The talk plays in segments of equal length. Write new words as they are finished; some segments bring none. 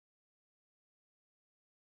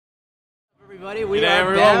Everybody, we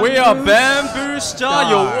are Bamboo Star.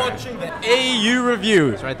 You're watching the AU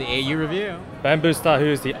review. That's right, the AU review. Bamboo Star, who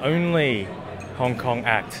is the only Hong Kong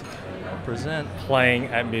act Present. playing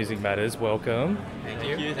at Music Matters. Welcome.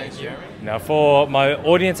 Thank you. Now, for my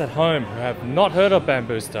audience at home who have not heard of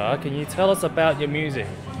Bamboo Star, can you tell us about your music?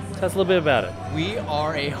 Tell us a little bit about it. We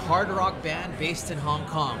are a hard rock band based in Hong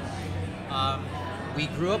Kong. We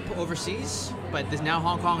grew up overseas, but now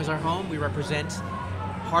Hong Kong is our home. We represent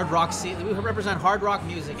hard rock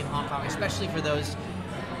music in Hong Kong, especially for those,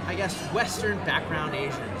 I guess, Western background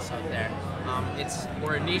Asians out there.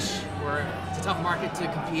 We're a niche. It's a tough market to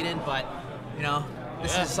compete in, but you know,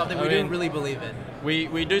 this is something we do really believe in.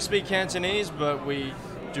 We do speak Cantonese, but we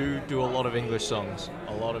do a lot of English songs.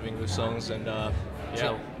 And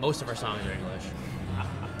So most of our songs are English.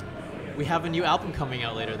 We have a new album coming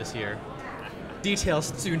out later this year.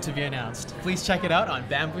 Details soon to be announced. Please check it out on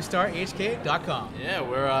bamboostarhk.com. Yeah,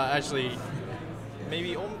 we're actually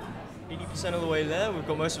maybe 80% of the way there. We've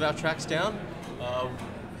got most of our tracks down.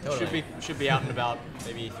 Totally. Should be out in about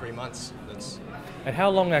maybe 3 months. And how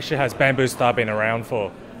long actually has Bamboo Star been around for?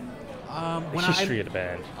 When History of the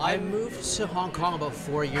band. I moved to Hong Kong about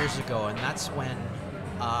 4 years ago, and that's when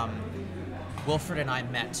Wilfred and I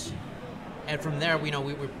met. And from there, we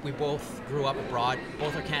both grew up abroad.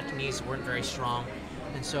 Both our Cantonese weren't very strong,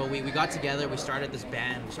 and so we got together. We started this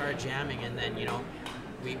band. We started jamming, and then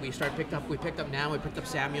we picked up Nam. We picked up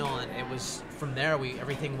Samuel, and it was from there.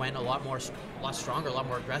 Everything went a lot stronger, a lot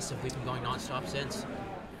more aggressive. We've been going nonstop since.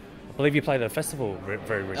 I believe you played at a festival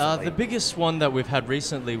very recently. The biggest one that we've had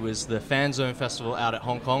recently was the Fan Zone Festival out at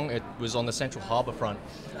Hong Kong. It was on the Central Harbour front.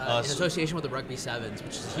 In association with the Rugby Sevens,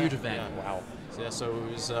 which is a huge event. Wow. Yeah, so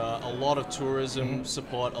it was a lot of tourism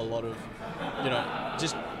support, a lot of,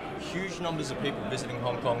 just huge numbers of people visiting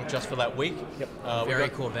Hong Kong just for that week. Yep. Very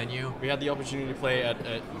cool venue. We had the opportunity to play at.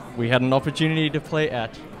 We had an opportunity to play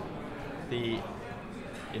at the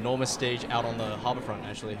enormous stage out on the harbourfront,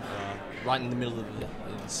 actually, right in the middle of the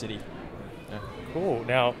city. Yeah. Cool.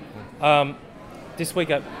 Now, this week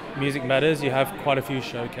at Music Matters, you have quite a few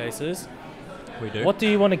showcases. We do. What do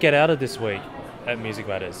you want to get out of this week at Music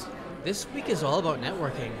Matters? This week is all about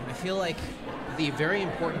networking. I feel like the very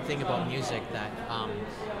important thing about music that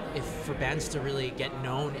if for bands to really get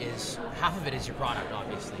known is half of it is your product,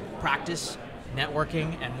 obviously. Practice,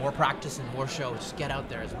 networking, and more practice and more shows. Just get out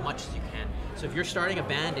there as much as you can. So if you're starting a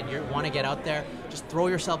band and you want to get out there, just throw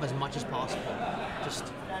yourself as much as possible.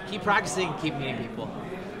 Just keep practicing and keep meeting people.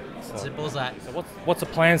 Simple as that. So what's the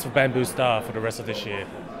plans for Bamboo Star for the rest of this year?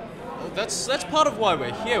 That's part of why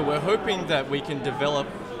we're here. We're hoping that we can develop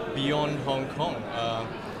beyond Hong Kong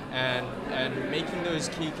and making those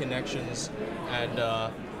key connections and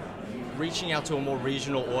reaching out to a more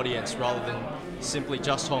regional audience rather than simply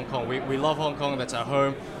just Hong Kong. We love Hong Kong, that's our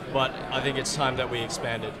home, but I think it's time that we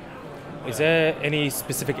expanded. Is there any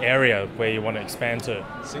specific area where you want to expand to?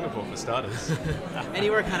 Singapore for starters.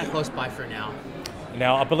 Anywhere kind of close by for now.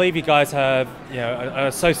 Now, I believe you guys have an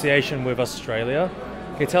association with Australia.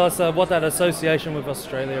 Can you tell us what that association with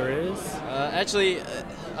Australia is? Actually,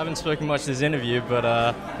 I haven't spoken much this interview, but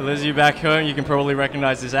for those of you back home, you can probably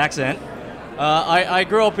recognize this accent. I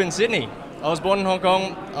grew up in Sydney. I was born in Hong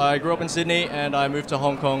Kong, I grew up in Sydney, and I moved to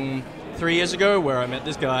Hong Kong 3 years ago where I met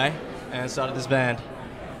this guy and started this band.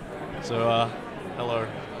 So, hello.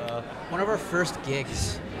 One of our first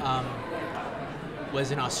gigs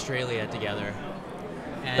was in Australia together.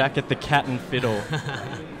 And back at the Cat and Fiddle,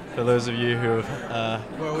 for those of you who have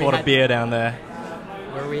bought a beer down there.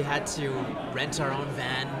 Where we had to rent our own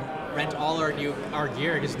van, rent all our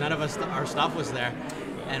gear because none of our stuff was there,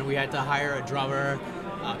 and we had to hire a drummer,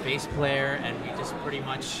 a bass player, and we just pretty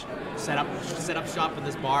much set up shop in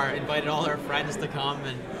this bar, invited all our friends to come,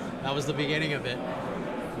 and that was the beginning of it.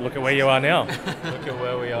 Look at where you are now. Look at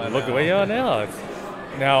where we are. Look at where you are now.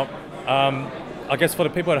 Now, I guess for the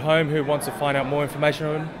people at home who want to find out more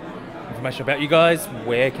information about you guys,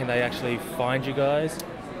 where can they actually find you guys?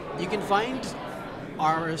 You can find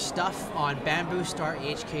our stuff on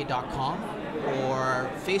bamboostarhk.com or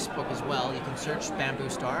Facebook as well. You can search Bamboo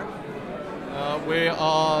Star. We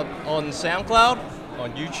are on SoundCloud,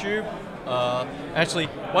 on YouTube. Actually,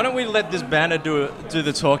 why don't we let this banner do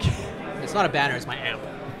the talking? It's not a banner, it's my amp.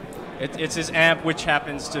 It's his amp, which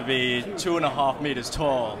happens to be 2.5 meters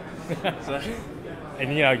tall. So.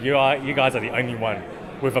 And you guys are the only one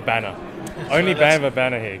with a banner. Only band with a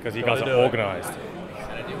banner here because you guys are organized.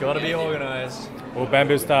 Gotta be organized. Well,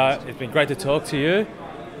 Bamboo Star, it's been great to talk to you.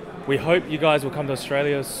 We hope you guys will come to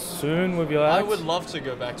Australia soon with your act. I would love to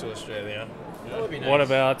go back to Australia. That would be nice. What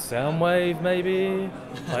about Soundwave, maybe?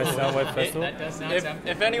 Play Soundwave Festival? That does sound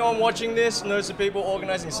If anyone watching this knows the people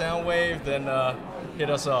organizing Soundwave, then hit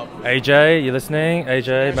us up. AJ, you listening? AJ,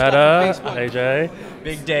 There's Matter, stuff on Facebook. AJ.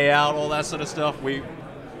 Big day out, all that sort of stuff. Bring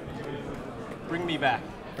me back.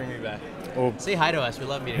 Bring me back. Oh, Say hi to us. We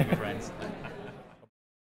love meeting new friends.